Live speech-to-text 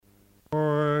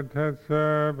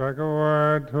tassa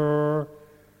bhagavato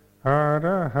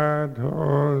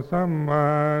arahato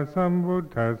samma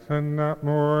sambuddhassa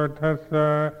namo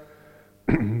tassa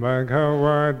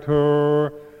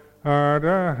bhagavato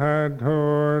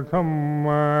arahato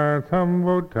samma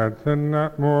sambuddhassa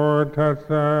namo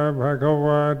tassa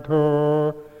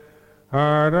bhagavato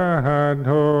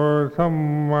arahato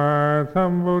samma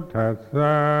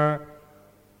sambuddhassa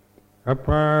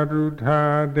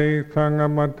aparuddha de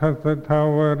sangamatassa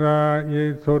tawara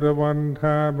ye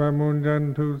sodavanta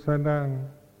bamunjantu sadang.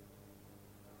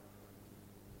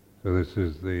 So this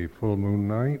is the full moon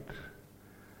night,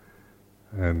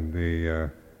 and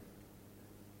the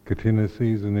Katina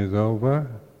season is over,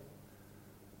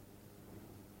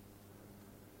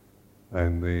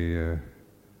 and the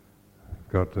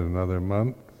got another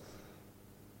month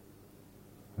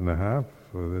and a half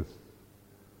for this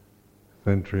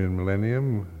century and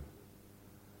millennium,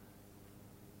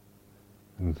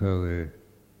 and so the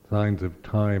signs of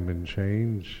time and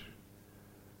change.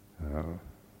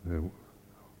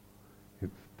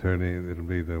 It'll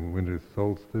be the winter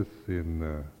solstice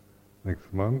in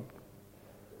next month.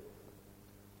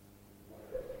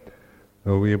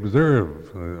 So we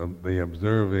observe the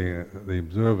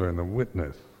observer and the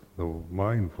witness, the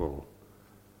mindful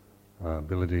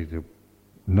ability to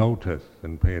notice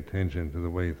and pay attention to the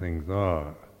way things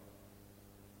are.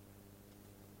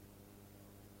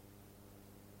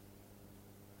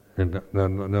 And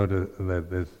notice that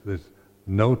this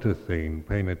noticing,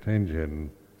 paying attention,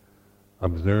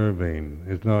 observing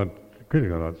is not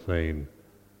critical, not saying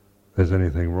there's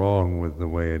anything wrong with the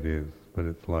way it is, but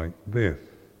it's like this.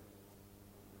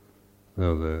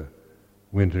 So the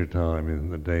winter time is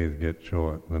the days get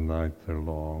short, the nights are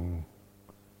long,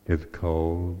 it's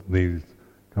cold, leaves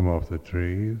come off the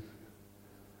trees,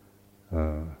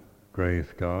 gray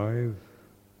skies,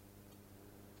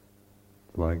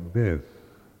 like this.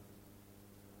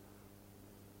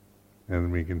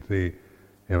 And we can see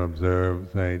and observe,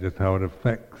 say, just how it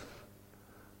affects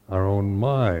our own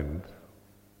mind,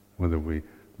 whether we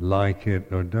like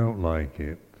it or don't like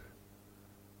it,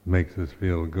 makes us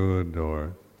feel good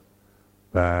or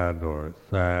bad or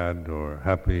sad or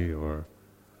happy or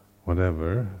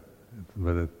whatever.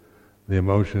 But the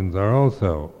emotions are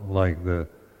also like the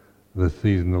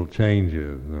seasonal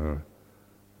changes or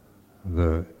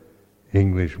the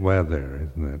English weather,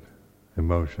 isn't it?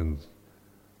 Emotions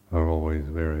are always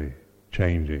very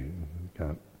changing.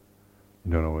 You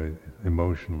don't always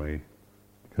emotionally,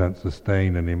 you can't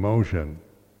sustain an emotion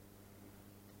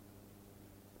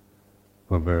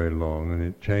for very long, and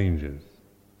it changes.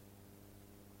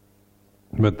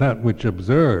 But that which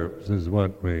observes is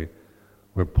what we're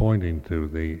pointing to,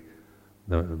 the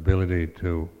ability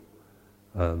to,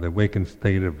 the awakened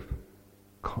state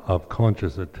of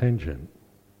conscious attention,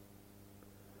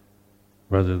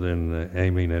 rather than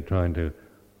aiming at trying to,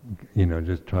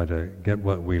 just try to get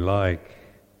what we like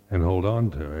and hold on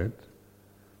to it.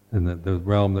 And that the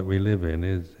realm that we live in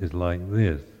is like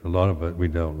this. A lot of it we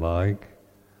don't like,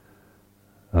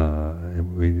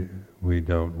 we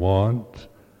don't want.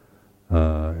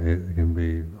 It can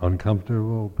be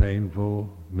uncomfortable, painful,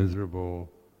 miserable,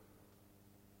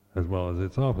 as well as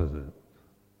its opposite.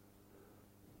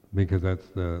 Because that's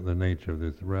the nature of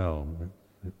this realm.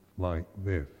 It's like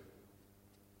this.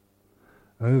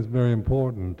 And it's very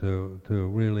important to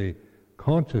really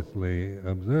consciously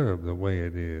observe the way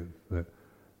it is,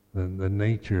 the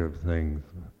nature of things,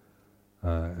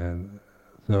 and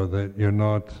so that you're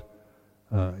not,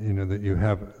 that you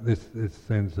have this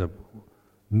sense of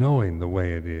knowing the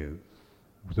way it is,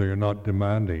 so you're not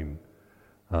demanding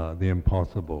the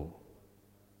impossible.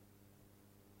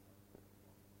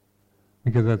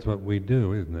 Because that's what we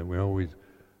do, isn't it?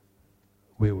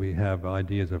 We have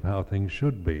ideas of how things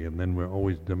should be, and then we're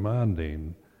always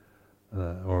demanding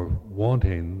or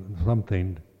wanting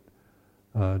something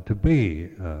to be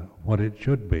what it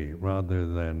should be,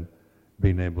 rather than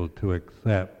being able to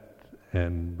accept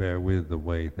and bear with the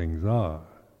way things are.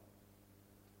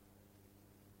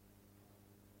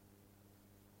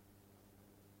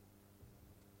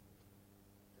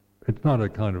 It's not a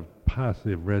kind of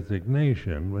passive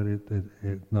resignation, but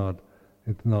it's not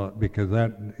because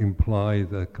that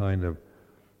implies a kind of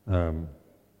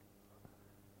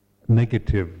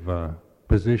negative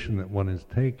position that one is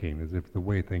taking, as if the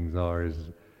way things are is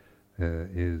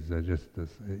just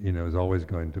is always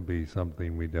going to be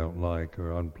something we don't like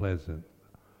or unpleasant.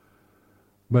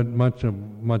 But much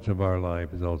of our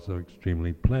life is also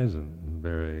extremely pleasant and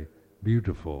very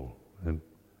beautiful, and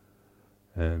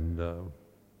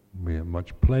we have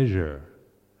much pleasure,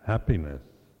 happiness.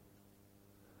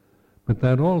 But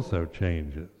that also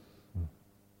changes.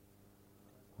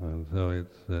 and so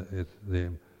it's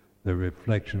the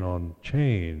reflection on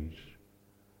change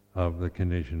of the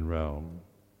conditioned realm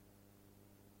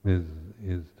is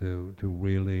to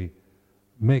really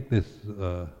make this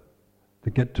to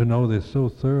get to know this so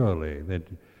thoroughly that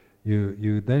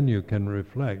you then you can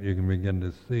reflect, you can begin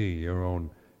to see your own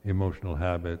emotional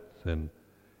habits and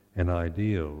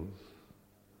ideals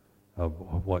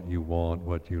of what you want,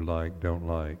 what you like, don't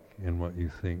like, and what you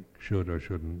think should or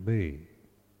shouldn't be.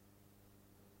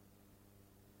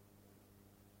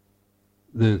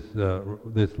 This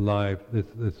life,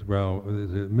 this realm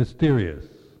is mysterious.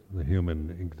 The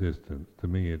human existence, to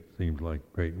me, it seems like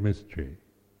great mystery,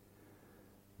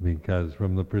 because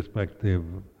from the perspective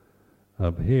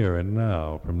of here and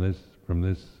now, from this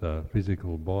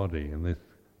physical body and this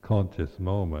conscious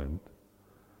moment,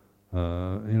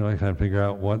 I can't figure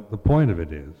out what the point of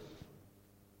it is.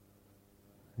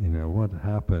 What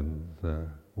happens?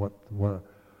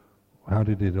 How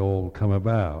did it all come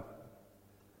about?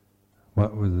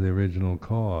 What was the original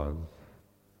cause?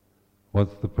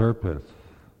 What's the purpose?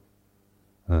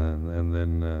 And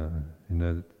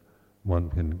then, one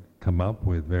can come up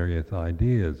with various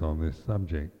ideas on this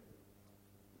subject.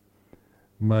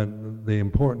 But the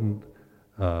important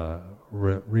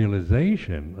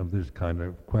realization of this kind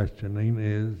of questioning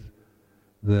is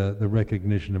the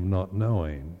recognition of not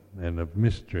knowing and of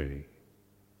mystery.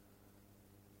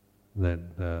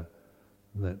 That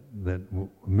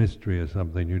mystery is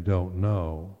something you don't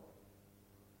know.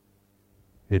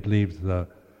 It leaves the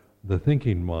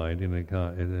thinking mind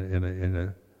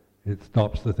it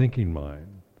stops the thinking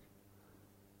mind,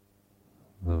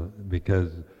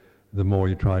 because the more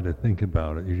you try to think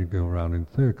about it, you go around in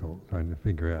circles trying to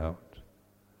figure out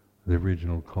the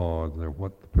original cause or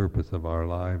what the purpose of our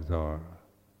lives are.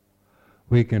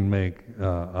 We can make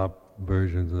up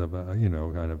versions of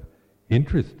kind of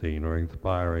interesting or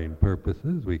inspiring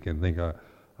purposes. We can think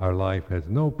our life has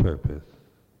no purpose,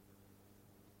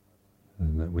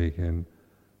 and that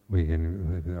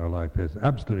our life has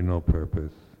absolutely no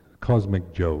purpose.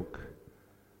 Cosmic joke,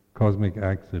 cosmic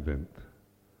accident.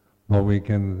 Or we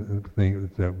can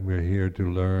think that we're here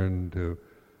to learn, to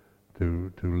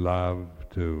love,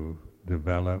 to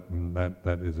develop, and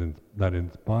that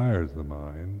inspires the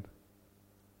mind.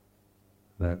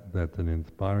 That's an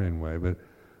inspiring way,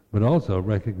 but also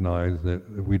recognize that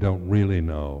we don't really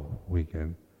know. We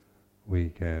can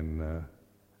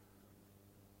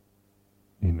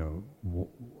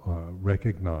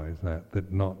recognize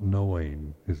that not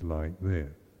knowing is like this.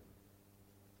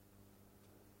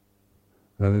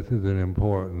 Now this is an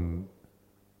important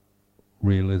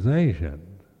realization,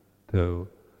 to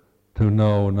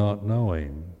know not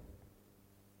knowing,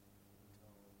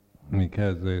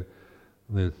 because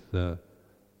this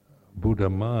Buddha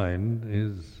mind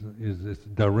is this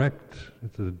direct.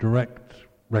 It's a direct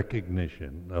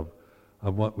recognition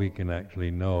of what we can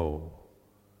actually know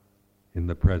in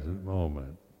the present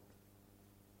moment.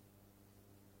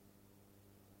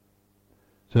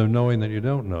 So knowing that you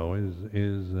don't know is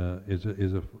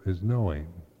knowing.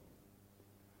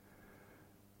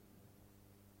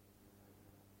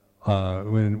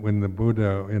 When the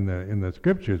Buddha in the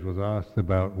scriptures was asked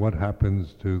about what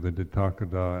happens to the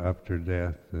Tathagata after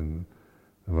death, and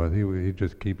he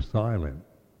just keeps silent.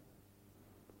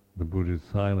 The Buddha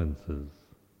silences,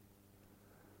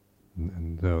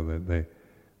 and so that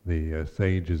the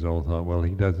sages all thought, well,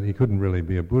 he couldn't really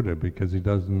be a Buddha because he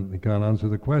can't answer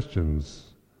the questions.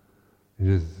 He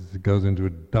just goes into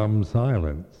a dumb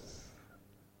silence.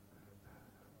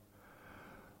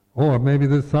 Or maybe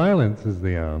the silence is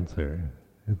the answer,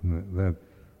 isn't it?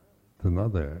 That's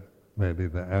another. Maybe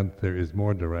the answer is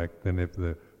more direct than if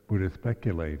the Buddha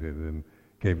speculated and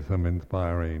gave some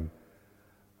inspiring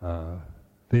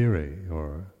theory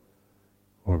or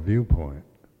viewpoint.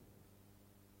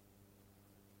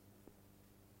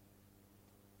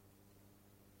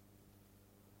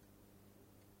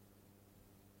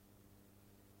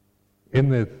 In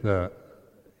this,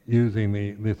 using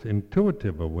this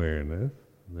intuitive awareness,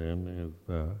 then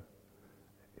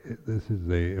this is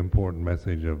the important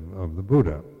message of the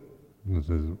Buddha. This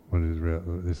is what his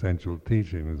essential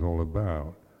teaching is all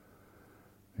about.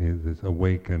 Is this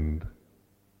awakened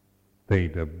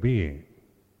state of being,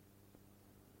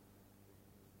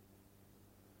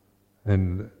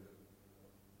 and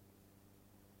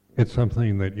it's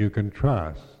something that you can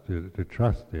trust. To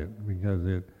trust it, because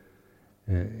it.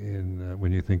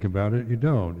 When you think about it, you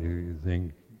don't.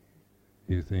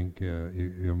 You think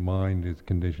your mind is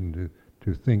conditioned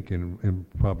to think in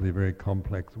probably very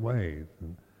complex ways,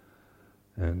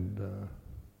 and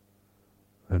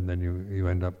then you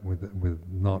end up with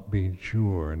not being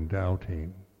sure and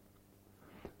doubting.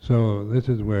 So this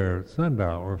is where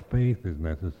saddha, or faith, is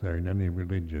necessary in any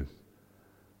religious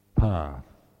path,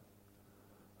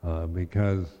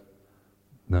 because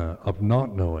of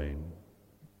not knowing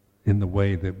in the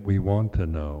way that we want to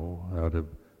know, out of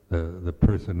the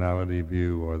personality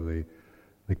view or the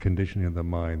conditioning of the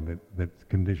mind that's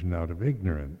conditioned out of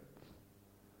ignorance.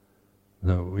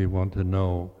 So we want to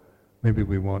know, maybe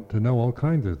we want to know all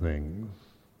kinds of things,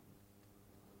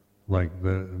 like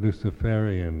the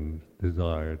Luciferian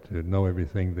desire to know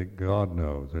everything that God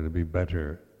knows, or to be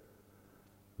better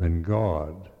than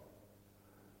God,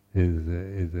 is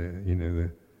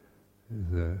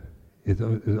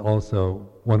also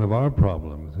one of our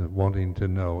problems, of wanting to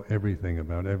know everything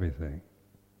about everything,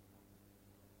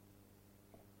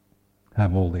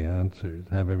 have all the answers,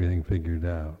 have everything figured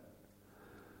out.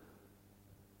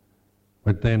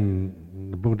 But then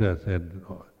the Buddha said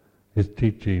his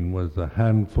teaching was a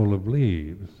handful of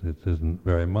leaves. It isn't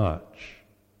very much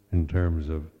in terms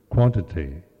of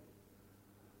quantity,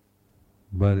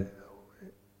 but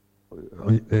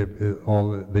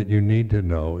all that you need to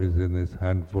know is in this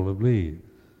handful of leaves.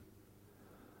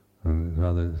 And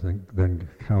rather than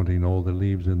counting all the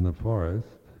leaves in the forest,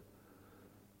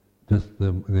 just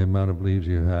the amount of leaves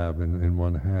you have in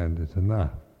one hand is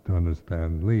enough to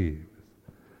understand leaves.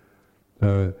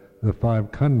 So the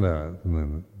five khandhas,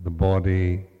 the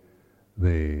body,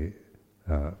 the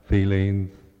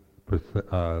feelings,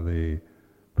 the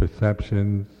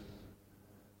perceptions,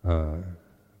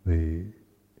 the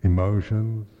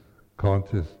emotions,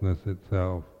 consciousness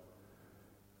itself,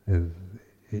 is,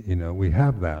 we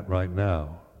have that right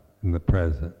now in the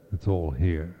present. It's all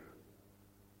here.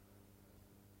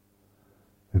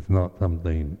 It's not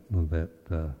something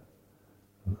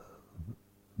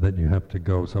that you have to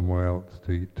go somewhere else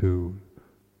to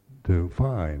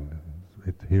find.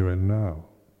 It's here and now.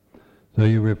 So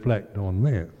you reflect on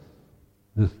this,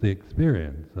 just the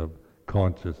experience of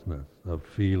consciousness, of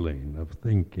feeling, of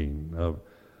thinking, of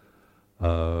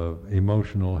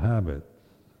emotional habits,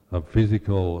 of the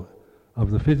physical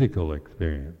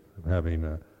experience of having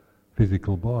a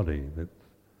physical body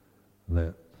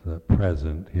that's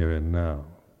present here and now.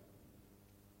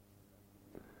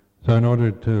 So in order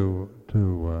to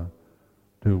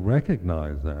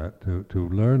recognize that, to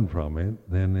learn from it,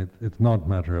 then it's not a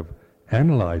matter of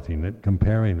analyzing it,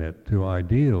 comparing it to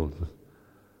ideals,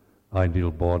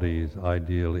 ideal bodies,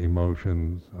 ideal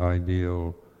emotions,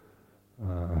 ideal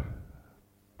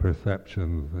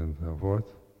perceptions and so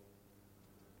forth,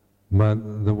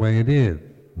 but the way it is,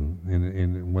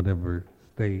 in whatever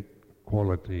state,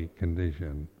 quality,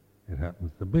 condition it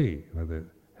happens to be, whether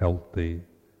healthy,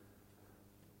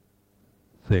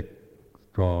 sick,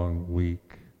 strong,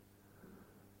 weak,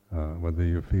 whether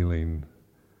you're feeling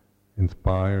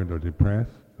inspired or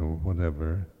depressed or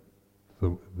whatever.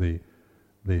 So the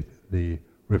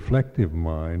reflective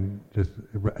mind just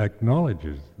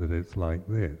acknowledges that it's like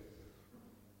this.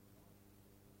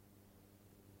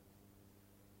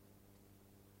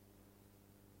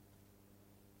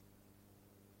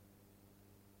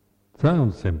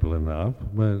 Sounds simple enough,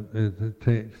 but it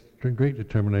takes great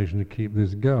determination to keep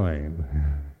this going.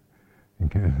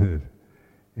 Because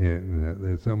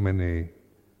there's so many,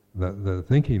 the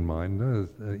thinking mind does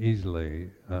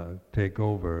easily take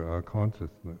over our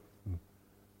consciousness.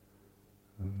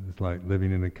 It's like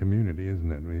living in a community,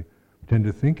 isn't it? We tend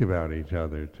to think about each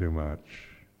other too much,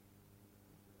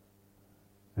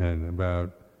 and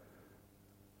about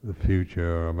the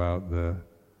future, about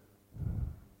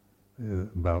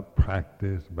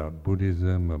practice, about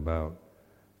Buddhism, about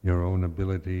your own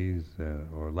abilities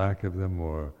or lack of them,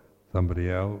 or somebody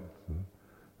else.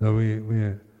 So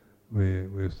we're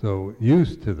so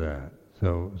used to that,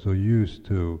 so used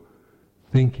to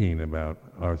thinking about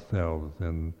ourselves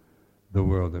and the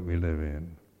world that we live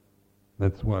in.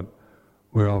 That's what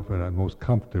we're often most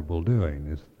comfortable doing,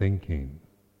 is thinking.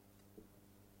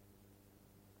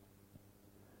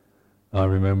 I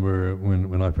remember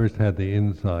when I first had the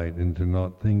insight into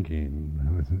not thinking,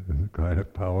 it was quite a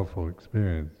powerful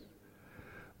experience.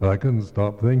 But I couldn't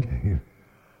stop thinking.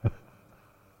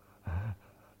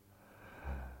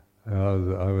 I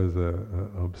was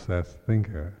an obsessed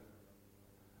thinker.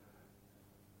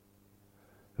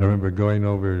 I remember going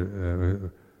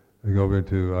over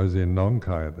to, I was in Nong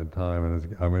Khai at the time,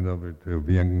 and I went over to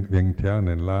Vientiane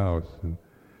in Laos and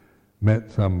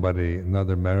met somebody,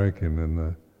 another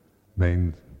American,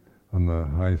 on the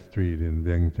high street in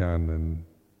Vientiane, and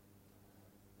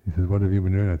he said, "What have you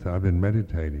been doing?" I said, "I've been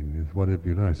meditating." He said, "What have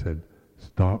you done?" I said,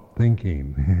 "Stop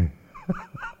thinking."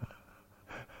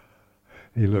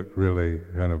 He looked really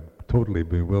kind of totally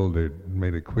bewildered and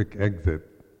made a quick exit.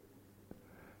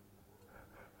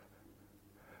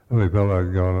 They thought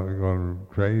I'd gone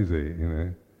crazy, you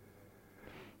know.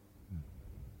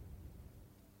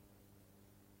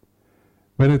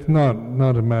 But it's not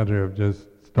a matter of just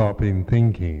stopping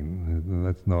thinking.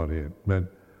 That's not it.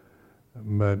 But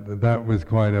that was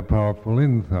quite a powerful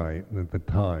insight at the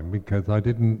time, because I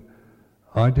didn't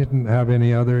have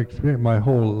any other experience. My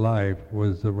whole life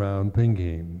was around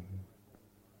thinking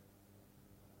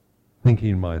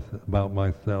about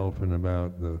myself and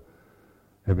about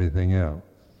everything else.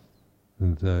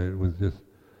 And so it was just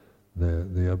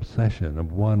the obsession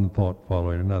of one thought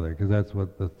following another, because that's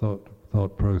what the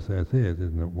thought process is,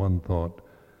 isn't it? One thought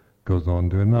goes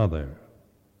on to another.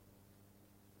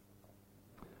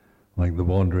 Like the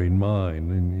wandering mind,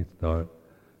 and you start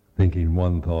thinking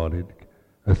one thought, it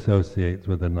associates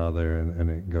with another, and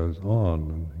it goes on,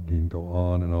 and you can go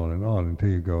on and on and on until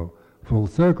you go full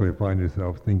circle. You find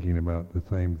yourself thinking about the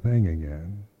same thing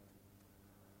again.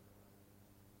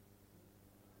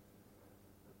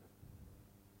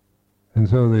 And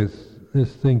so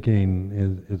this thinking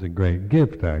is a great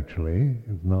gift, actually.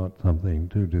 It's not something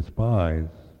to despise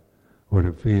or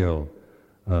to feel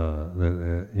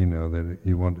that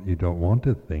you don't want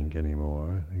to think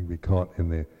anymore. You be caught in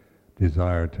the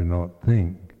desire to not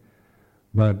think,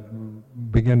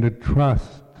 but begin to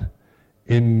trust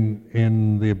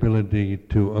in the ability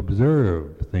to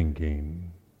observe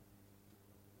thinking.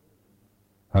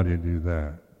 How do you do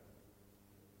that?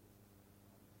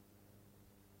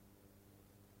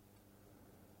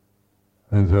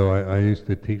 And so I used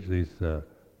to teach these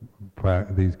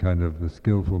kind of the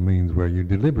skillful means where you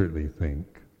deliberately think.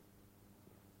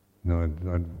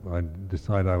 I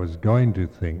decide I was going to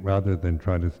think rather than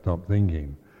try to stop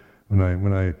thinking. When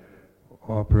I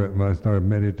started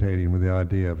meditating with the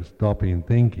idea of stopping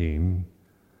thinking,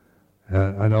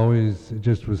 it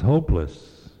just was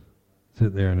hopeless.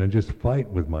 Sit there and I'd just fight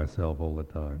with myself all the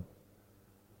time.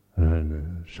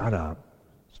 And shut up,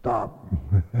 stop.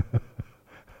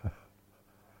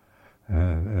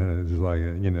 And it's like,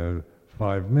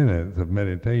 5 minutes of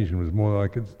meditation was more than I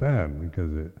could stand,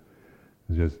 because it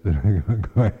was just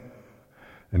an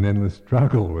endless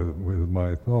struggle with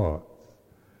my thoughts,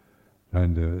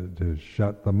 trying to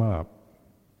shut them up.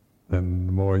 And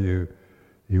the more you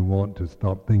want to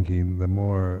stop thinking, the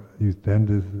more you tend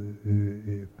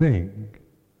to think.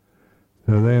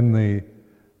 So then the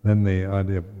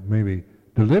idea of maybe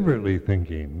deliberately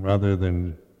thinking rather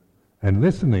than and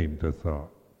listening to thought.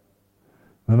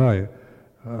 And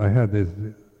I had this,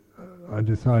 I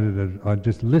decided that I'd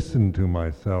just listen to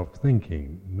myself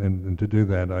thinking, and to do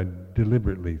that I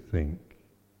deliberately think.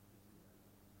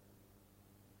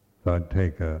 So I'd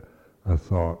take a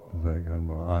thought, like,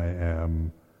 I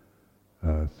am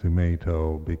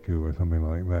Sumeto Bhikkhu or something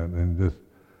like that, and just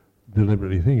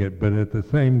deliberately think it, but at the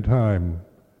same time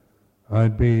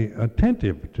I'd be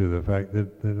attentive to the fact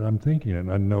that I'm thinking it,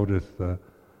 and I'd notice the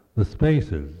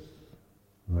spaces.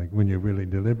 Like when you really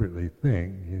deliberately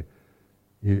think,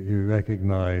 you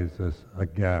recognize a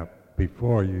gap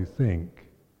before you think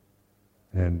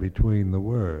and between the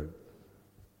words.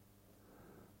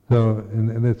 So,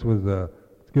 and this was a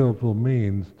skillful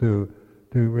means to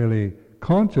really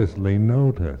consciously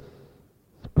notice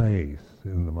space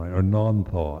in the mind, or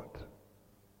non-thought.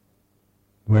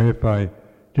 Where if I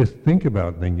just think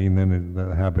about thinking, then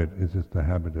the habit is just a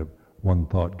habit of one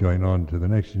thought going on to the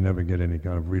next. You never get any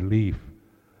kind of relief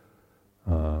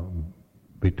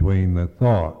between the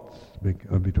thoughts,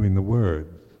 between the words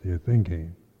you're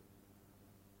thinking.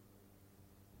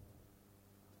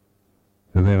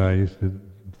 So then I used to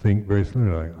think very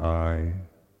slowly, like I,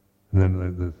 and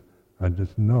then I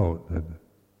just note that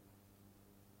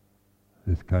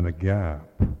this kind of gap.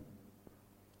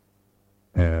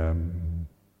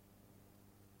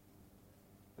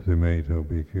 Sumeto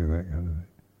Bhikkhu, that kind of thing.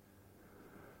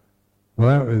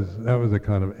 Well, that was a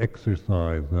kind of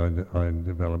exercise that I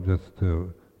developed just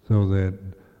so that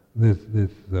this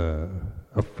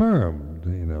affirmed,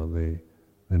 the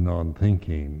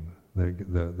non-thinking,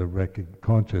 the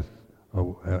conscious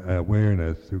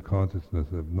awareness through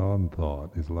consciousness of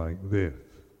non-thought is like this.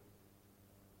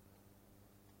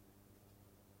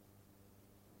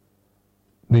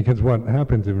 Because what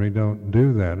happens if we don't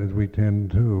do that is we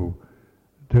tend to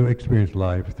experience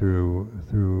life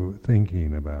through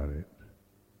thinking about it.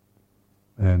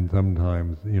 And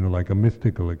sometimes, like a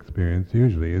mystical experience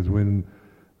usually is when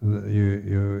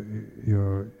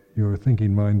your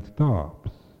thinking mind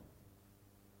stops.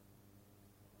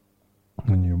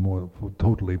 And you're more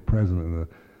totally present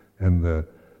and the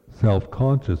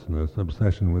self-consciousness,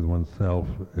 obsession with oneself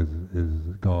is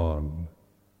gone.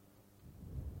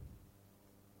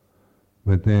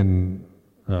 But then,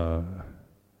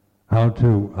 how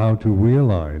to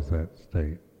realize that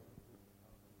state.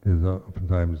 Because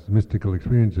oftentimes mystical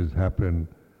experiences happen,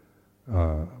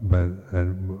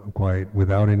 and quite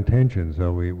without intention.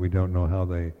 So we don't know how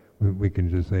they. We can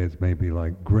just say it's maybe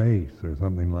like grace or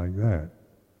something like that.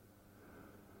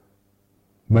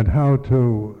 But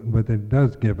but it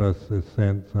does give us a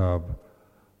sense of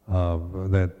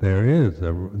that there is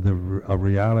a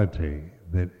reality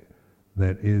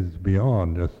that is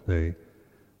beyond just the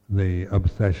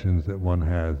obsessions that one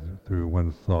has through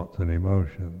one's thoughts and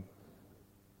emotions.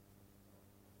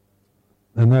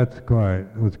 And it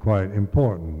was quite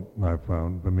important, I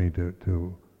found, for me to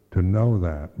know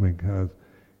that, because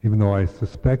even though I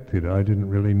suspected it, I didn't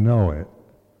really know it.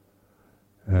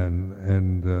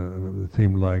 And it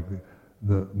seemed like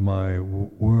my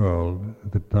world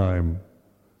at the time,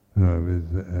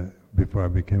 before I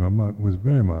became a monk, was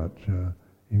very much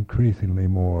increasingly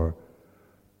more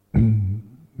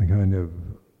kind of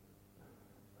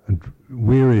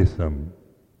wearisome,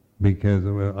 because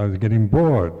I was getting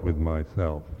bored with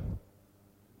myself,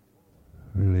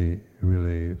 really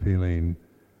feeling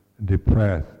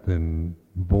depressed and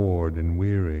bored and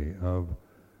weary of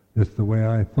just the way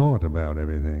I thought about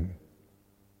everything.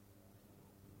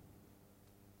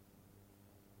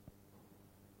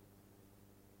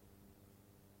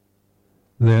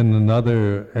 Then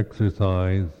another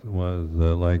exercise was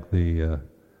like the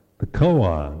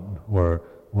koan, or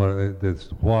this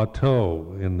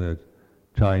huatou in the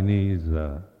Chinese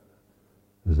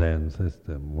Zen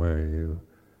system, where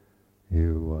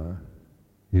you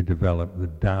develop the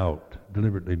doubt,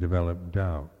 deliberately develop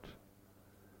doubt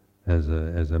as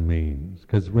a means.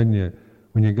 Because when you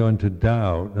go into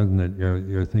doubt, doesn't it,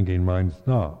 your thinking mind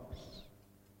stops.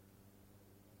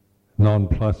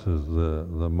 Nonpluses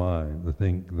the mind,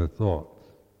 the thoughts.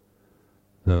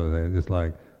 So it's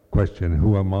like question,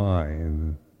 who am I?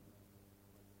 And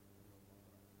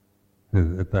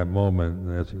at that moment,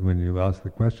 that's when you ask the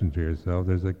question to yourself,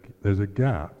 there's a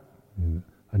gap,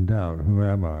 a doubt. Who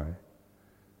am I?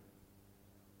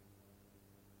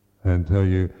 And so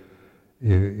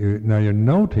now you're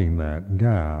noting that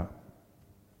gap,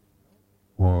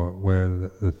 or where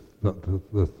the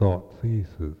thought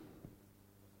ceases.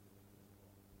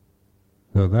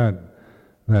 So that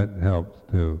helps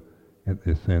to get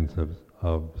this sense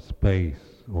of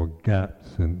space or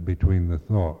gaps in between the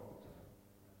thoughts.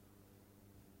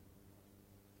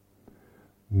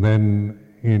 Then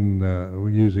in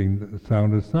using the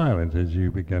sound of silence, as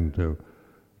you begin to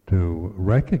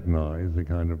recognize the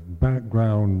kind of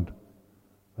background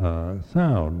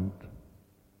sound,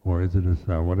 or is it a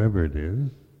sound, whatever it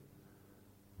is,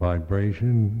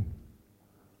 vibration,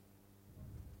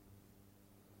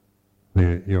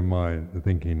 your mind, the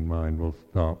thinking mind will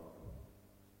stop.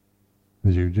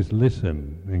 As you just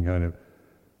listen and kind of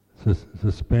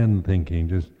suspend thinking,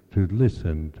 just to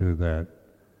listen to that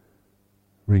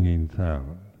ringing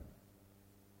sound.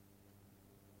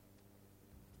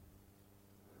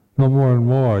 So more and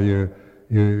more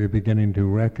you're beginning to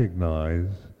recognize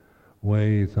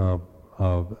ways of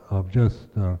just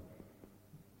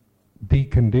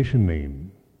deconditioning,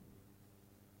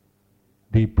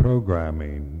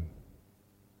 deprogramming,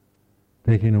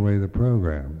 taking away the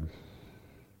programs.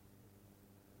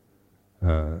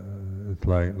 It's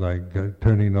like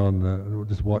turning on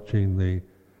just watching the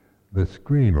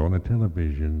screen on a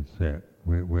television set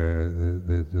where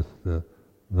there's just the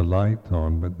lights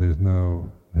on, but there's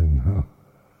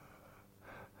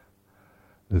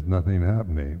nothing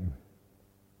happening.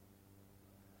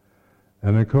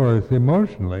 And of course,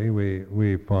 emotionally,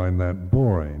 we find that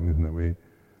boring, isn't it?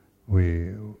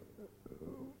 We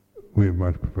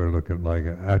much prefer to look at like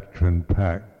an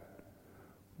action-packed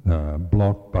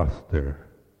blockbuster,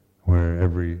 where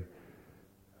every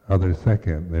other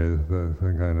second there's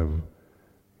some kind of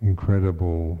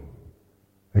incredible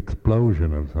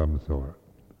explosion of some sort.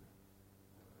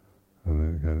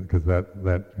 Because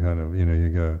that kind of,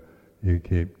 you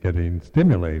keep getting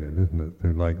stimulated, isn't it?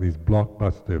 They're like these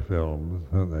blockbuster films,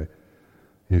 aren't they?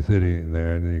 You're sitting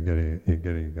there and you're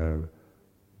getting kind of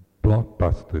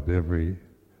blockbusted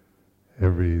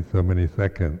every so many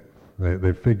seconds.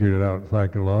 They figured it out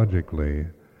psychologically,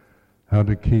 how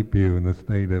to keep you in the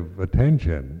state of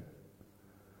attention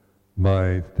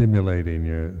by stimulating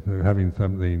so having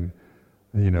something,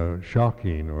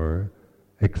 shocking or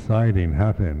exciting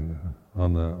happen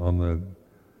on the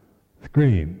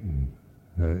screen.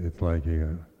 It's like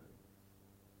and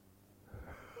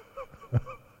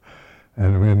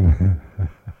when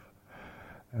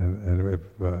and if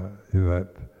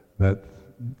that's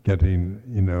getting,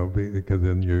 because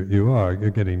then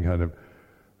you're getting kind of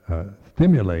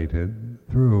stimulated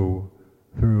through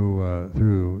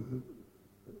through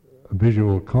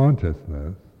visual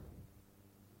consciousness,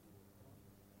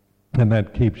 and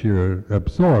that keeps you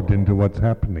absorbed into what's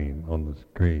happening on the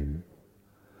screen.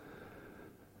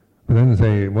 But then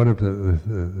say, what if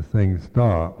the thing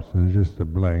stops and it's just a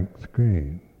blank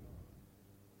screen?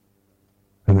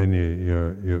 And then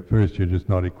you're first you're just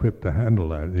not equipped to handle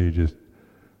that. You just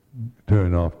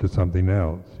turn off to something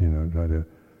else. Try to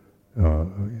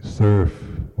surf.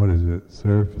 What is it?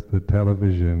 Surf the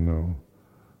television or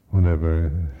whatever.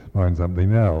 Find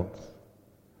something else.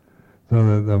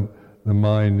 So the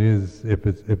mind is,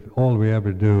 if all we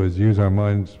ever do is use our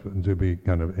minds to be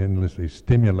kind of endlessly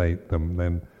stimulate them,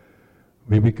 then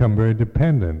we become very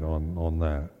dependent on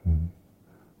that,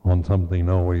 on something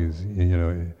always,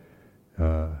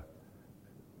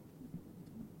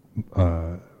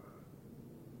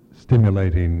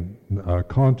 stimulating our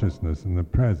consciousness in the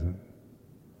present.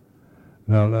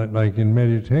 Now, like in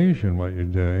meditation, what you're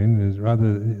doing is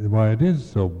why it is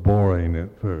so boring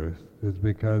at first is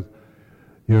because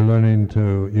you're learning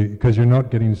because you're not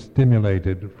getting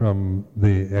stimulated from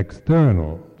the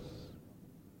externals,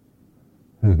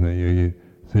 isn't it? You're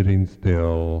sitting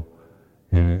still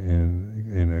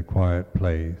in a quiet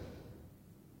place,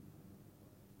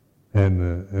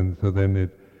 and so then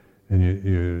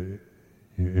you're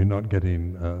not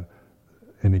getting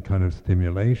any kind of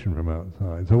stimulation from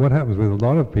outside. So what happens with a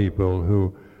lot of people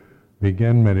who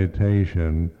begin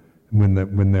meditation when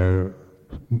their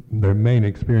main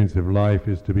experience of life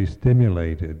is to be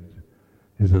stimulated,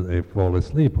 is that they fall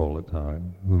asleep all the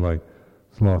time. Like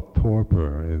sloth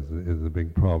torpor is a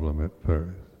big problem at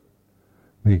first,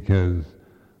 because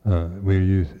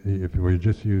if we're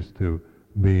just used to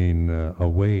being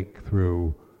awake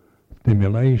through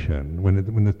stimulation,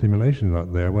 when the stimulation's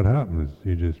not there, what happens?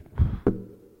 You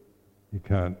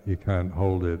can't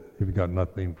hold it if you've got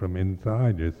nothing from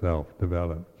inside yourself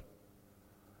developed.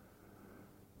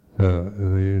 So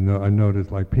I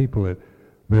notice like people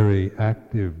very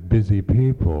active, busy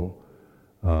people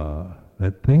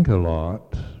that think a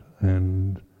lot,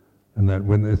 and that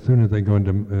as soon as they go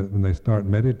into when they start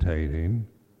meditating,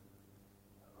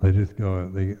 they just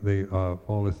they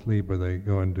fall asleep, or they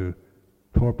go into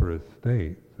torporous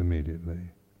states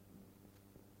immediately,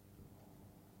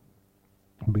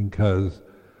 because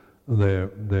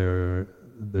there's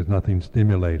nothing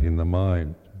stimulating the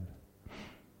mind.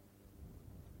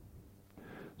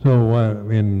 So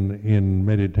in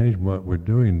meditation, what we're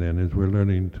doing then is we're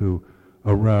learning to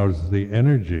arouse the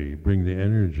energy, bring the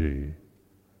energy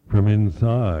from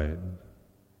inside,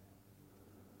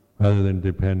 rather than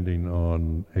depending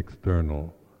on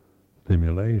external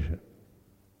stimulation.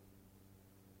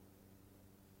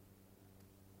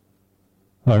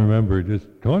 I remember just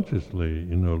consciously,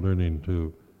 learning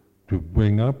to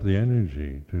bring up the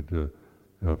energy from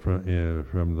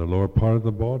the lower part of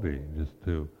the body, just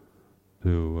to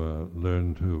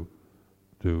learn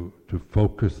to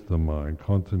focus the mind,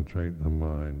 concentrate the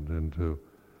mind, and to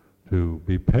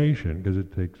be patient, because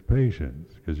it takes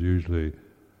patience. Because usually,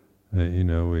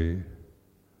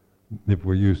 if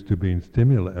we're used to being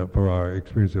stimulated, for our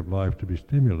experience of life to be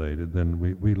stimulated, then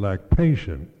we lack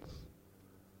patience,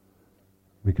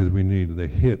 because we need the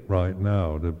hit right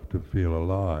now to feel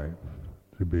alive,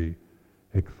 to be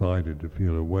excited, to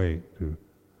feel awake.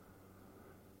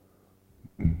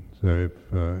 So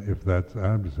if that's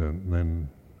absent, then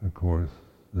of course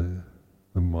the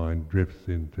mind drifts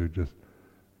into just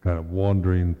kind of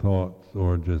wandering thoughts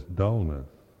or just dullness.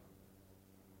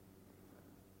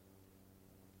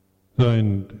 So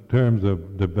in terms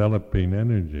of developing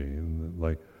energy,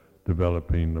 like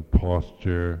developing the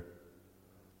posture,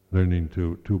 learning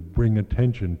to bring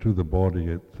attention to the body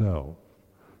itself.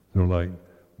 So like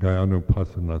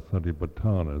Gyanupassana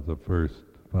Satipatthana is the first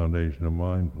foundation of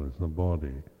mindfulness, the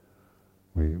body.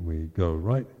 We go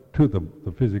right to the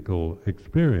physical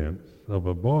experience of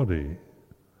a body,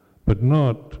 but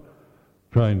not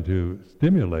trying to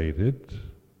stimulate it,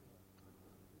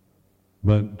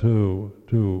 but to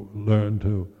learn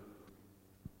to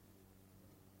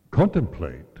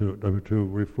contemplate, to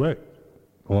reflect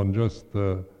on just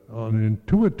in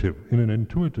an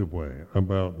intuitive way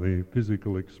about the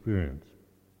physical experience.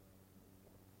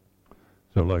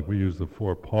 So like we use the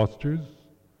 4 postures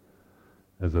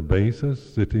as a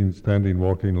basis: sitting, standing,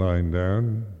 walking, lying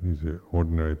down. These are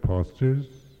ordinary postures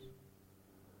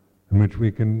in which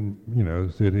we can,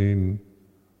 sitting,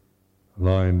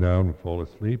 lying down, fall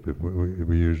asleep. If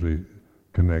we usually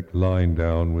connect lying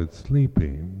down with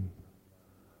sleeping.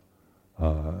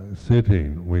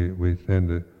 Sitting, we tend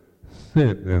to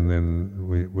sit, and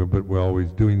then but we're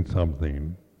always doing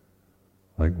something,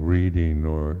 like reading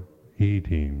or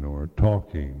eating or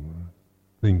talking.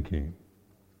 thinking,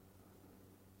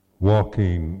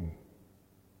 walking,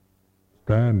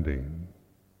 standing.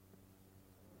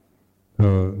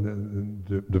 So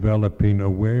developing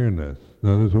awareness.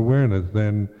 Now this awareness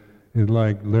then is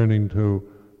like learning to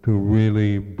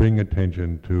really bring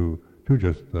attention to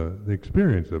just the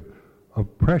experience of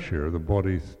pressure, the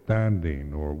body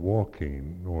standing or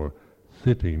walking or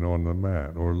sitting on the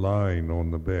mat or lying on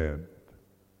the bed.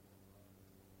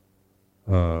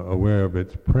 Aware of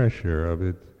its pressure, of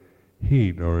its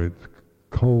heat or its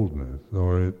coldness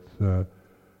or its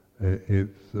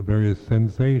various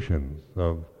sensations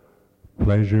of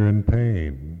pleasure and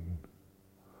pain,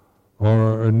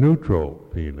 or a neutral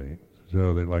feeling.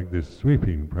 So that like this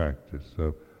sweeping practice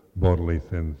of bodily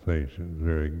sensations,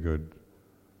 very good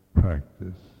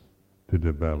practice to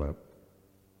develop.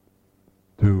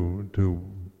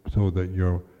 So that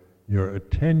your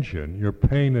attention, you're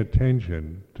paying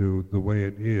attention to the way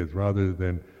it is, rather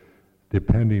than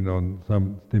depending on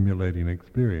some stimulating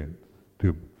experience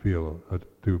to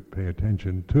pay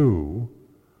attention to.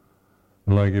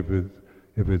 Like if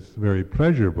it's very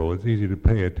pleasurable, it's easy to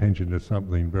pay attention to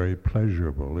something very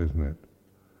pleasurable, isn't it?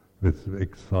 It's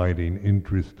exciting,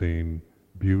 interesting,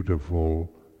 beautiful,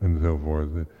 and so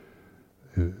forth.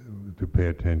 To pay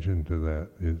attention to that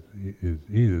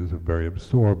is very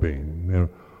absorbing. You know,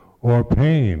 or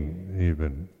pain,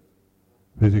 even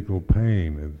physical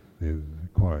pain is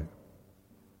quite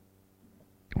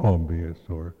obvious,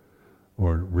 or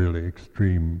really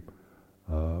extreme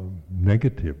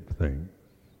negative things.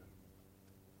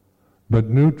 But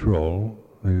neutral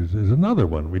is another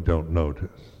one we don't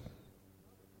notice.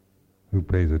 Who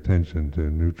pays attention to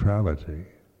neutrality,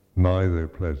 neither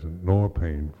pleasant nor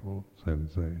painful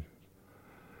sensations.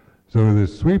 So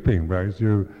this sweeping practice,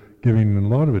 you're giving a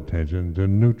lot of attention to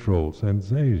neutral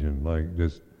sensation, like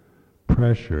just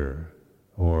pressure,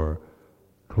 or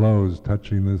clothes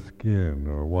touching the skin,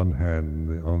 or one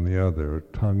hand on the other, or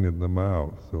tongue in the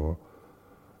mouth, or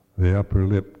the upper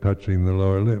lip touching the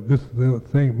lower lip. This is the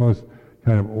thing, most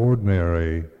kind of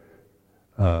ordinary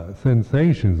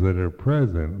sensations that are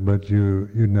present, but you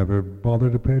never bother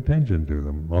to pay attention to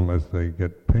them unless they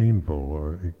get painful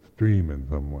or extreme in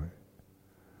some way.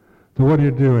 So what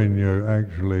you're doing, you're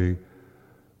actually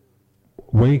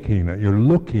waking, you're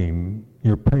looking,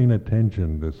 you're paying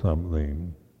attention to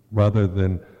something, rather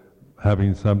than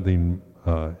having something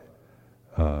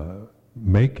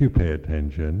make you pay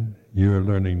attention. You're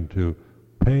learning to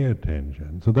pay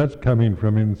attention. So that's coming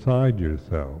from inside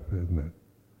yourself, isn't it?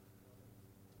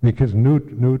 Because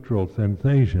neutral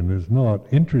sensation is not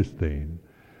interesting,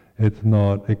 it's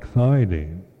not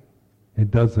exciting.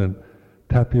 It doesn't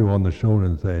tap you on the shoulder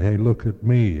and say, hey, look at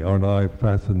me, aren't I a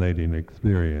fascinating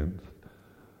experience?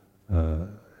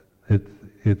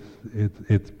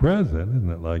 It's present,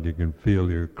 isn't it? Like you can feel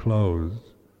your clothes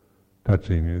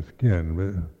touching your skin,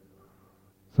 but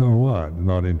so what?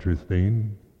 Not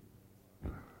interesting.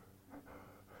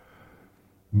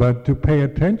 But to pay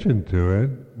attention to it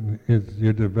is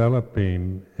you're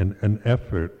developing an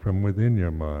effort from within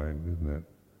your mind, isn't it?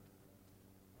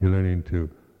 You're learning to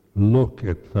look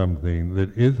at something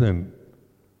that isn't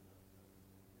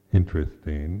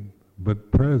interesting,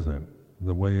 but present,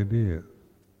 the way it is.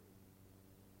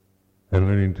 And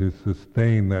learning to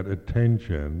sustain that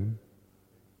attention,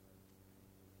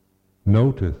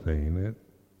 noticing it,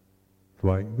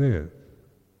 like this.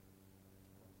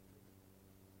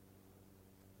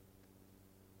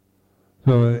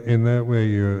 So in that way,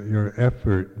 your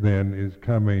effort then is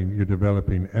coming, you're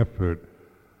developing effort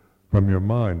from your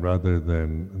mind rather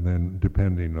than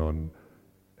depending on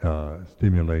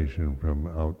stimulation from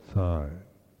outside.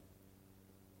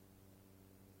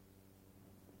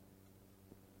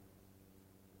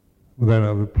 Then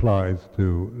it applies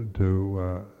to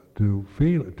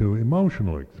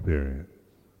emotional experience.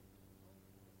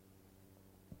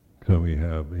 So we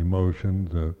have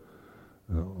emotions,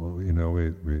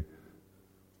 we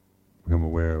become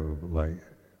aware of like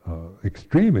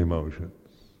extreme emotions,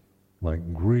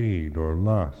 like greed or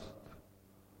lust,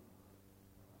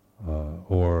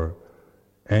 or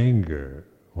anger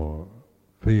or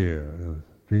fear,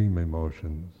 extreme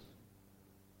emotions.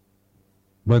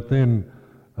 But then,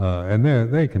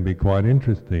 and they can be quite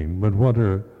interesting, but what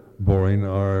are boring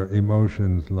are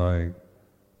emotions like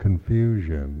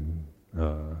confusion,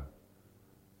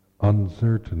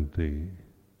 uncertainty,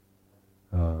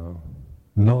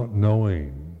 not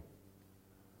knowing.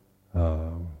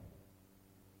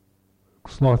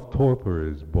 Sloth torpor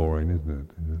is boring, isn't it?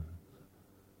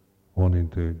 Wanting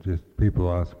to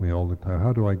people ask me all the time,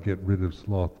 how do I get rid of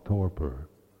sloth torpor?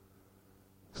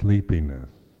 Sleepiness.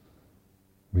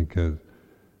 Because,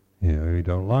 you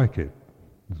don't like it.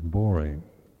 It's boring.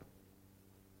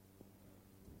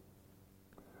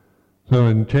 So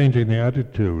in changing the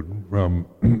attitude from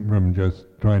from just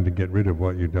trying to get rid of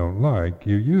what you don't like,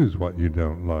 you use what you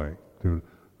don't like to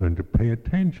learn to pay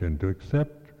attention, to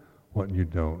accept what you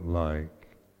don't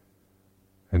like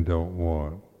and don't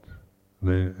want.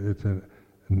 It's a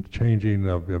changing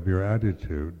of your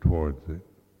attitude towards it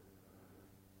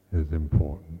is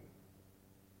important.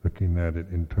 Looking at it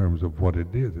in terms of what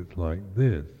it is, it's like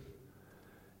this.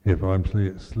 If I'm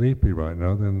sleepy right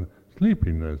now, then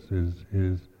sleepiness is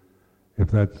if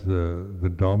that's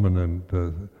the dominant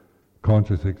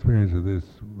conscious experience of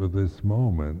this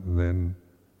moment, then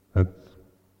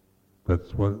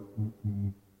that's what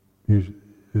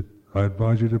I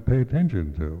advise you to pay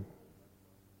attention to,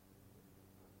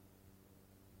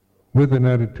 with an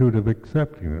attitude of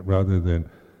accepting it, rather than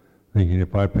thinking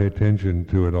if I pay attention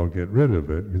to it, I'll get rid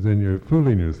of it, because then you're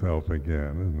fooling yourself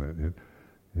again, isn't it?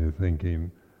 You're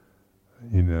thinking,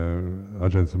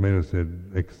 Ajahn Sumedho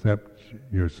said, accept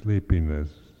your sleepiness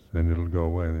and it'll go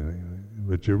away. But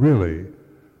what you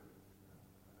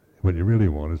really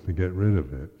want is to get rid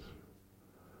of it.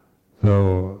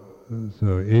 So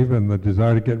even the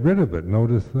desire to get rid of it,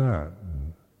 notice that.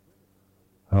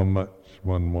 How much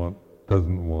one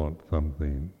doesn't want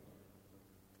something.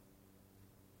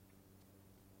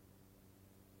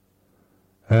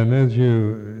 And as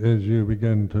you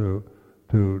begin to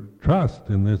trust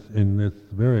in this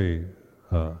very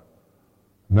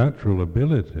natural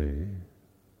ability,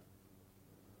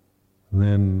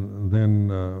 then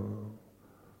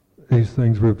these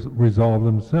things resolve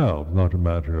themselves. Not a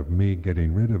matter of me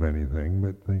getting rid of anything,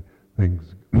 but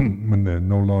things when you're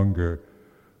no longer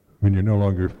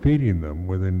feeding them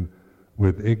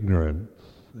with ignorance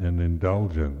and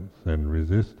indulgence and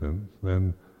resistance,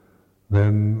 then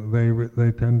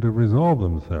they tend to resolve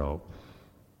themselves,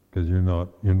 because you're not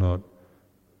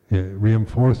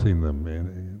reinforcing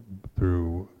them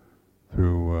through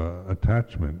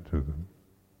attachment to them.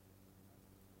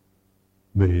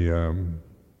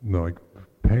 Like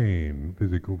pain,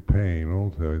 physical pain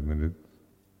also, we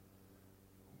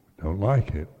don't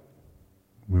like it.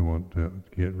 We want to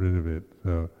get rid of it.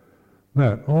 So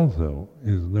that also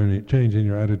is changing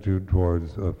your attitude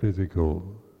towards a physical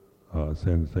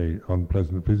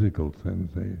unpleasant physical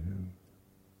sensation.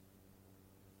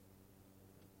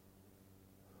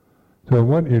 So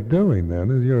what you're doing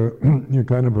then is you're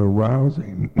kind of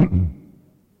arousing.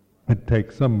 It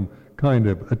takes some kind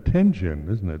of attention,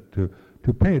 isn't it, to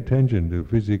pay attention to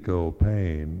physical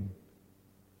pain.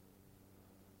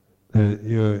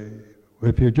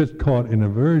 If you're just caught in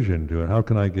aversion to it, how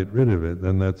can I get rid of it?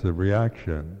 Then that's a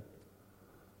reaction.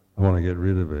 I want to get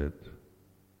rid of it.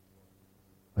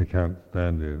 I can't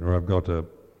stand it, or I've got to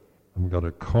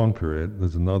conquer it.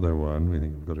 There's another one. We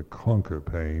think we've got to conquer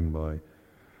pain by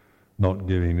not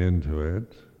giving into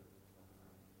it,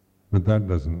 but that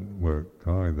doesn't work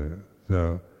either.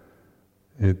 So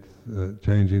it's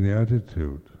changing the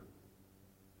attitude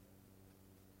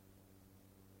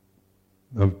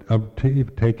of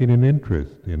taking an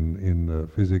interest in the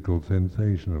physical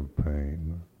sensation of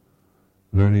pain,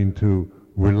 learning to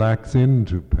relax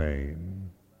into pain.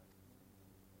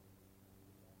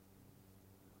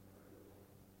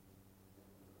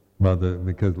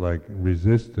 Because like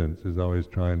resistance is always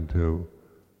trying to,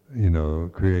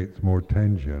 creates more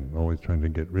tension, always trying to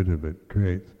get rid of it,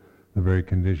 creates the very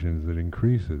conditions that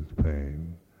increases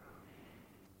pain.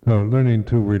 So learning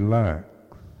to relax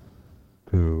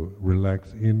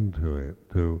into it,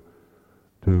 to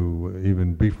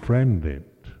even befriend it,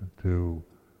 to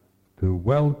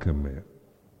welcome it,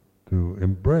 to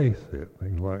embrace it,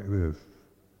 things like this.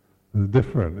 It's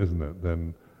different, isn't it,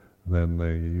 than the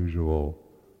usual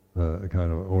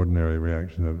kind of ordinary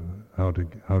reaction of how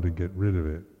to get rid of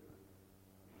it.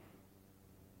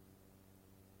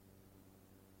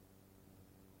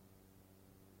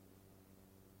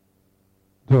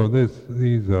 So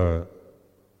these are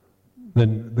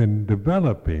then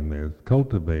developing this,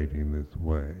 cultivating this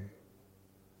way,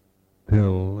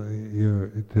 till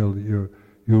you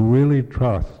really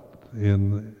trust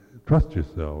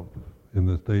yourself in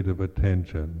the state of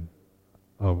attention,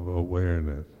 of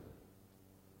awareness.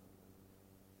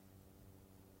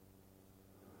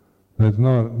 It's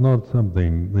not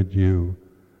something that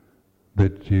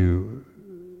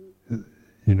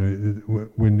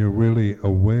when you're really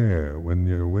aware, when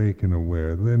you're awake and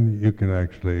aware, then you can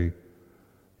actually,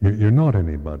 you're not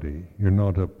anybody, you're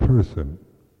not a person.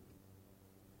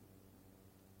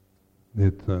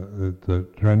 It's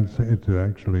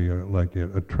actually like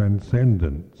a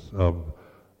transcendence of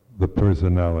the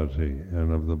personality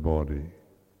and of the body.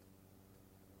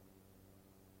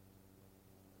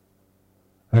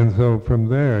 And so from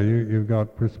there, you've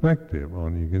got perspective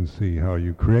on. You can see how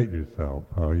you create yourself,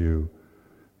 how you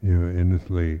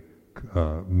endlessly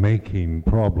making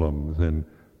problems and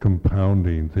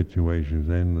compounding situations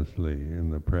endlessly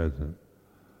in the present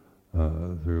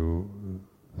through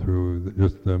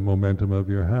just the momentum of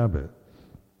your habits.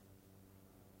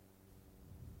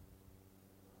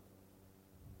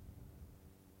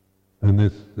 And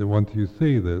this, once you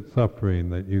see the suffering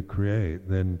that you create,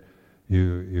 then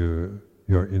your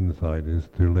insight is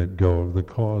to let go of the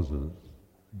causes,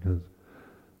 because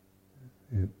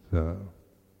it's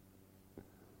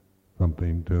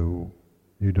something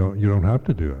you don't have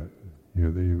to do it.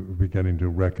 You're beginning to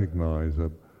recognize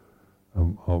a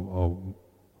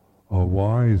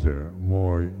wiser,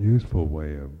 more useful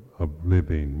way of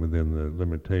living within the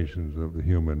limitations of the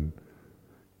human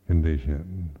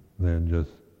condition than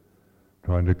just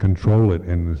trying to control it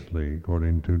endlessly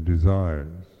according to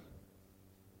desires.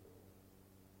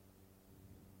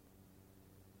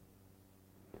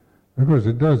 Of course,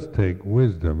 it does take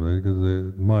wisdom, because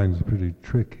the mind's pretty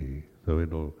tricky, so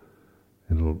it'll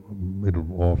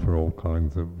offer all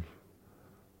kinds of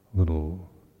little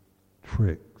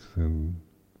tricks and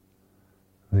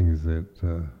things that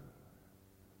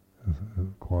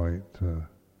quite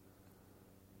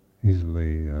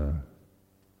easily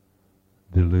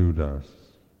delude us.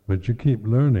 But you keep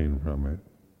learning from it.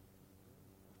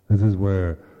 This is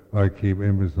where I keep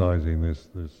emphasizing this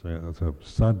sense of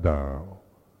sadhao,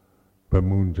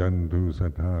 pamunjantu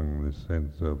satang, this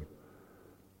sense of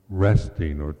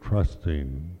resting or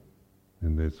trusting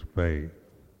in this faith,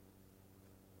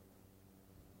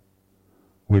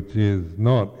 which is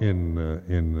not in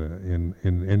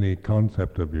any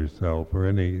concept of yourself or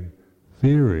any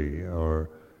theory or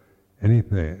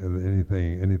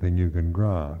anything you can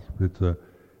grasp.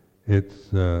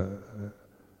 It's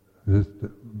just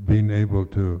being able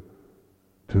to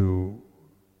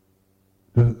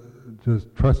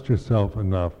just trust yourself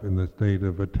enough in the state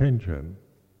of attention.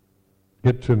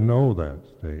 Get to know that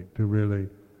state, to really,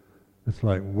 it's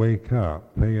like wake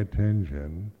up, pay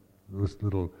attention, just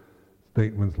little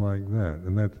statements like that,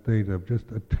 and that state of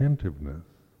just attentiveness,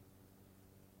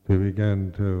 to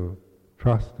begin to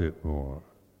trust it more.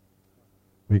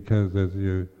 Because as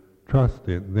you trust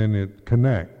it, then it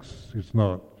connects. It's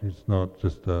not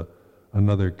just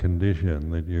another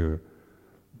condition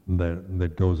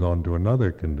that goes on to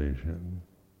another condition.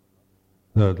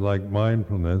 So like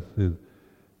mindfulness is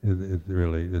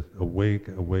really just a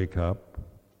wake up,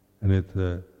 and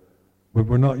but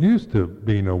we're not used to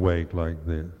being awake like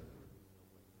this.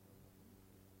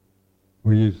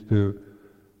 We're used to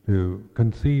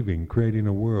conceiving, creating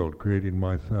a world, creating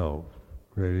myself,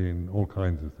 creating all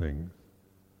kinds of things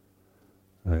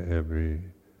every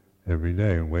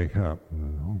day, and wake up.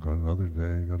 And, got another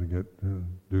day. Got to get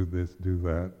do this, do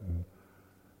that,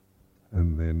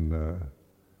 and then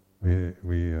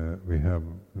we have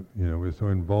we're so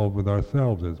involved with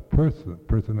ourselves as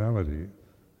personalities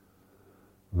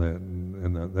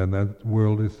that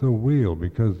world is so real,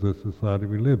 because the society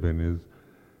we live in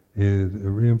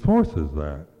reinforces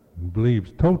that,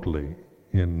 believes totally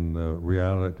in the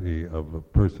reality of a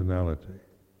personality.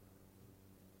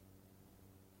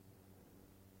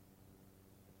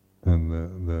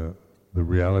 And the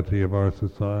reality of our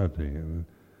society, and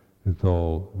it's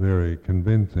all very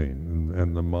convincing,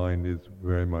 and the mind is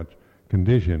very much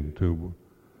conditioned to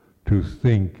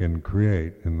think and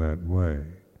create in that way.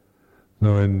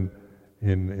 So in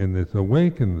this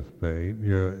awakened state,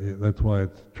 that's why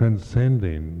it's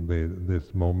transcending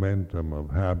this momentum of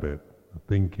habit,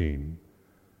 thinking,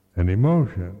 and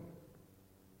emotion.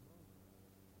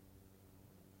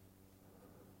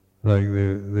 Like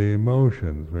the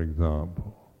emotions, for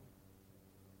example.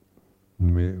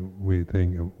 We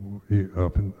think,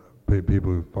 often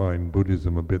people find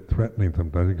Buddhism a bit threatening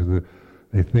sometimes, because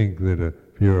they think that if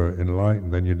you're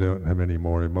enlightened, then you don't have any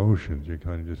more emotions. You're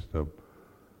kind of just a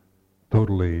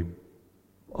totally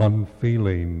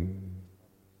unfeeling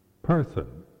person.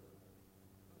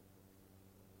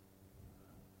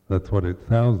 That's what it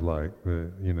sounds like,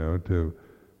 to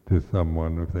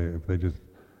someone if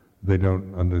they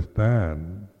don't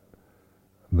understand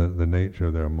the nature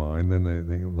of their mind. Then they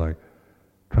think like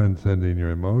transcending your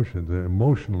emotions, an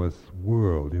emotionless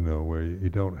world, where you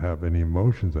don't have any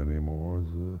emotions anymore.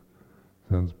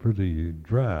 Sounds pretty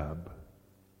drab.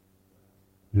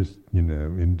 Just,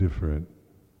 indifferent.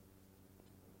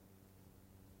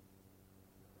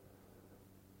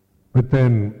 But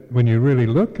then, when you really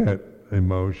look at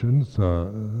emotions,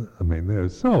 they're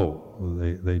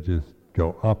they just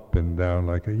go up and down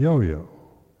like a yo-yo.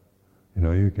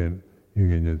 You can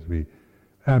just be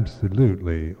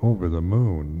absolutely over the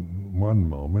moon one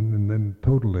moment and then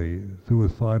totally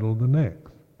suicidal the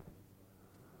next.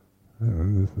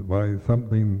 This is why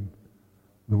something,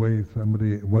 the way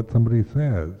what somebody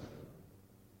says.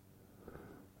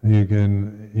 You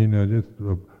can, just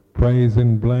praise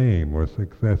and blame, or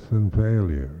success and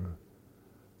failure.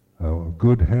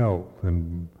 Good health,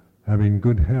 and having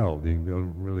good health, you can feel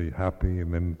really happy,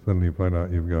 and then suddenly you find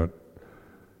out you've got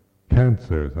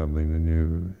cancer or something, and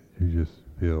you just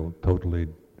feel totally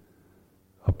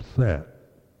upset,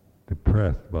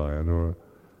 depressed by it, or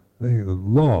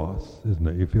loss, isn't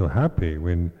it? You feel happy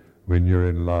when you're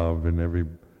in love and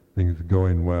everything's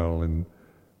going well and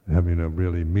having a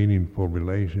really meaningful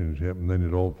relationship, and then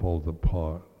it all falls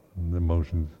apart and the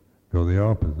emotions go the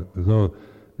opposite. So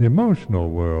the emotional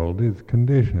world is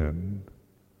conditioned,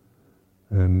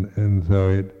 and so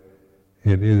it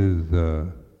is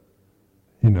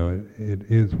it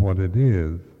is what it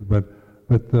is. But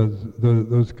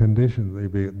those conditions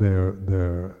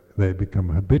they become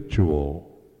habitual.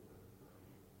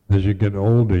 As you get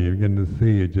older, you begin to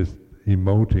see it just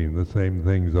emoting the same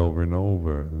things over and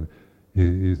over.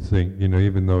 You think,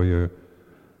 even though you're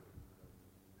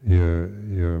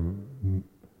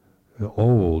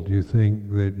old, you think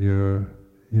that you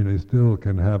still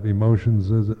can have emotions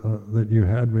that you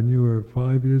had when you were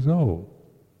 5 years old.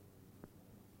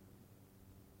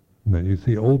 That you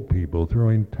see old people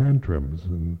throwing tantrums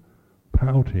and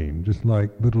pouting just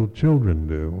like little children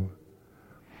do,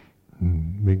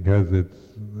 because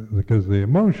the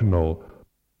emotional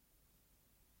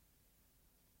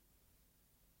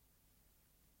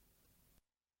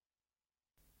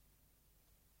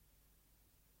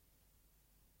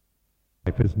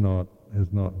life has not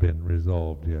been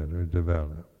resolved yet or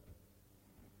developed.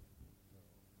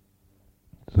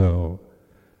 So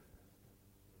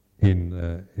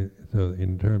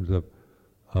in terms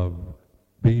of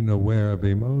being aware of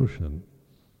emotions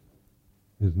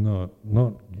is not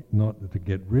to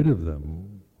get rid of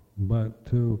them, but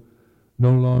to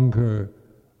no longer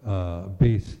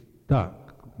be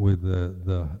stuck with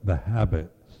the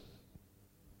habits,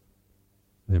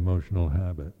 the emotional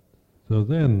habits. So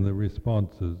then the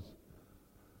responses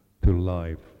to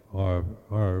life are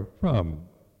from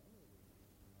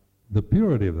the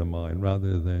purity of the mind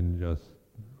rather than just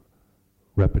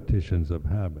repetitions of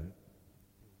habit.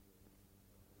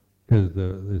 Because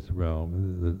this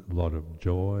realm, there's a lot of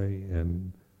joy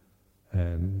and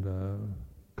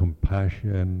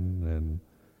compassion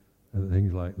and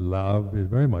things like love is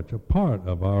very much a part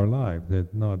of our life.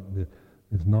 It's not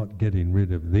getting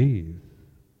rid of these.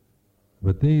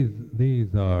 But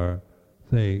these are,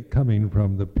 say, coming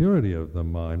from the purity of the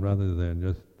mind rather than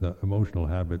just the emotional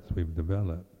habits we've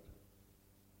developed.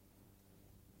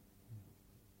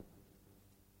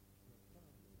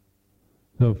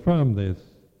 So from this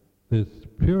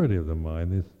purity of the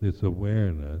mind, this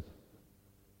awareness,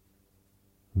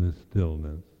 this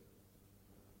stillness,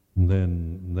 and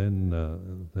then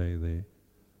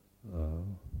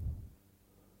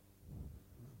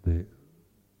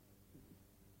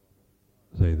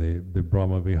say the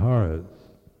Brahma Viharas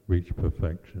reach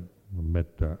perfection,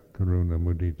 metta, karuna,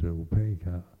 mudita,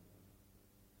 upekkha.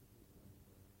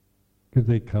 Because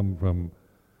they come from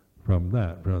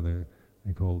that,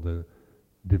 they call the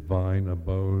divine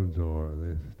abodes or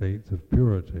the states of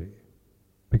purity.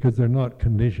 Because they're not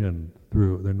conditioned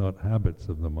they're not habits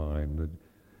of the mind,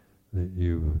 that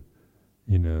you're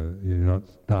not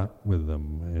stuck with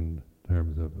them in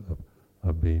terms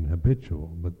of being habitual,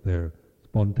 but they're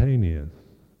spontaneous,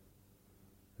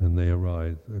 and they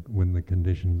arise when the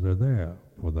conditions are there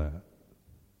for that.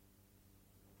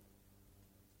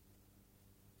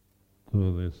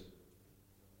 So this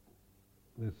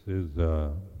is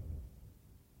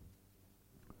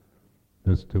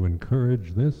just to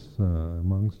encourage this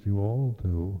amongst you all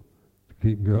to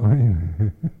keep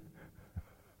going,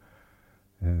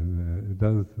 and it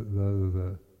does.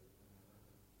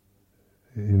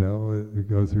 It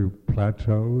goes through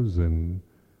plateaus and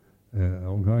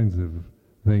all kinds of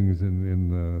things in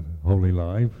the holy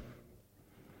life,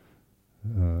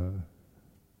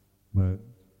 but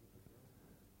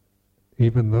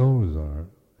even those are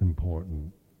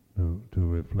important to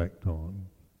reflect on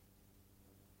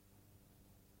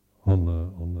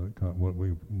the what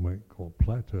we might call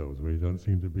plateaus, where you don't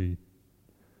seem to be,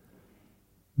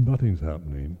 nothing's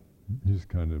happening, just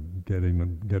kind of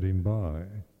getting by.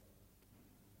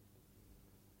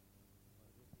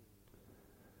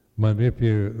 But if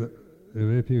you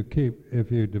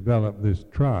develop this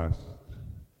trust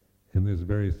in this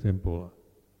very simple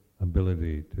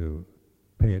ability to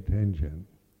pay attention,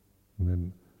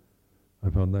 then I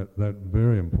found that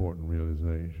very important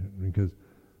realization, because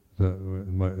So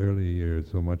in my early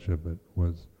years, so much of it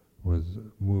was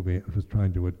moving. It was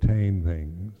trying to attain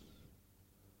things,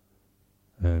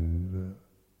 and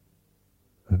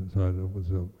so it was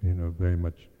very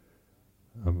much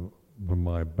from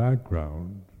my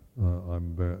background.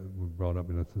 I'm brought up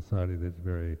in a society that's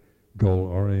very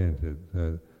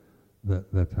goal-oriented.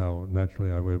 That's how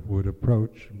naturally I would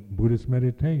approach Buddhist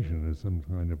meditation as some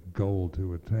kind of goal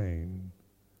to attain.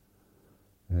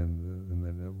 And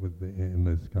then in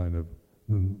this kind of,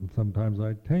 sometimes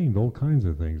I attained all kinds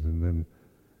of things, and then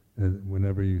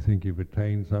whenever you think you've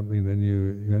attained something, then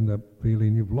you end up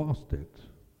feeling you've lost it.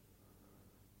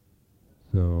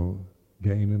 So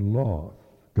gain and loss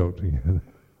go together.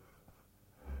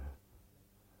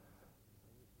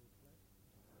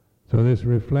 So this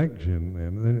reflection,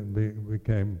 and then it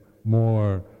became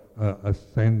more a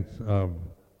sense of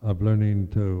learning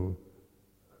to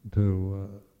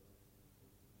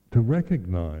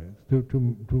recognize,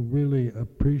 to really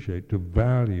appreciate, to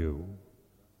value,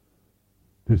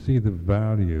 to see the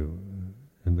value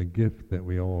and the gift that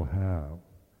we all have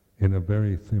in a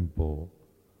very simple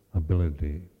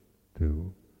ability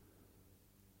to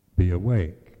be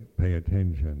awake, pay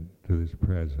attention to this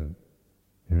present,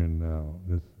 here and now,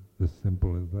 as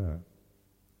simple as that.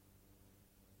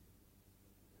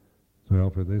 So I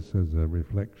offer this as a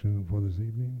reflection for this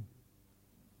evening.